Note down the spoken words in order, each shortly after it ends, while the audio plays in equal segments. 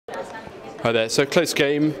Hi there. So close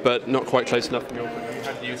game, but not quite close enough from your point of view.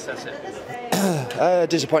 How do you assess it?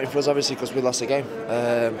 Disappointing for us, obviously, because we lost the game.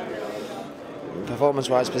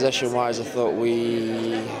 Performance-wise, possession-wise, I thought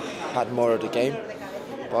we had more of the game.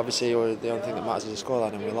 But obviously, the only thing that matters is the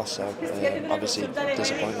scoreline, and we lost. So obviously,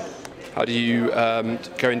 disappointing. How do you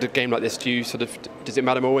go into a game like this? Does it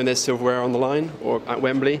matter more when there's silverware on the line, or at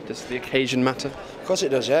Wembley? Does the occasion matter? Of course, it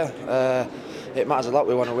does. Yeah. It matters a lot.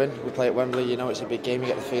 We want to win. We play at Wembley. You know, it's a big game. You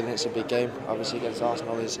get the feeling it's a big game. Obviously, against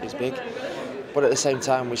Arsenal is big. But at the same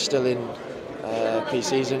time, we're still in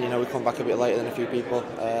pre-season. You know, we come back a bit later than a few people.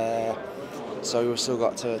 So we've still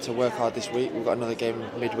got to work hard this week. We've got another game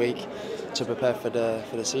midweek to prepare for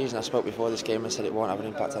the season. I spoke before this game and said it won't have an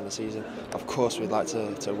impact on the season. Of course, we'd like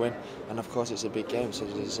to win, and of course, it's a big game. So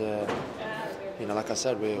there's, you know, like I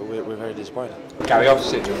said, we're very disappointed. Gary,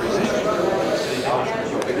 obviously it's pre-season.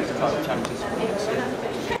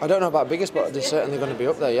 I don't know about biggest, but they're certainly going to be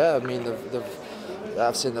up there. Yeah, I mean,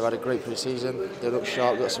 I've seen they've had a great pre-season. They look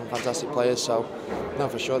sharp. Got some fantastic players. So, no,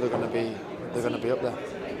 for sure they're going to be up there.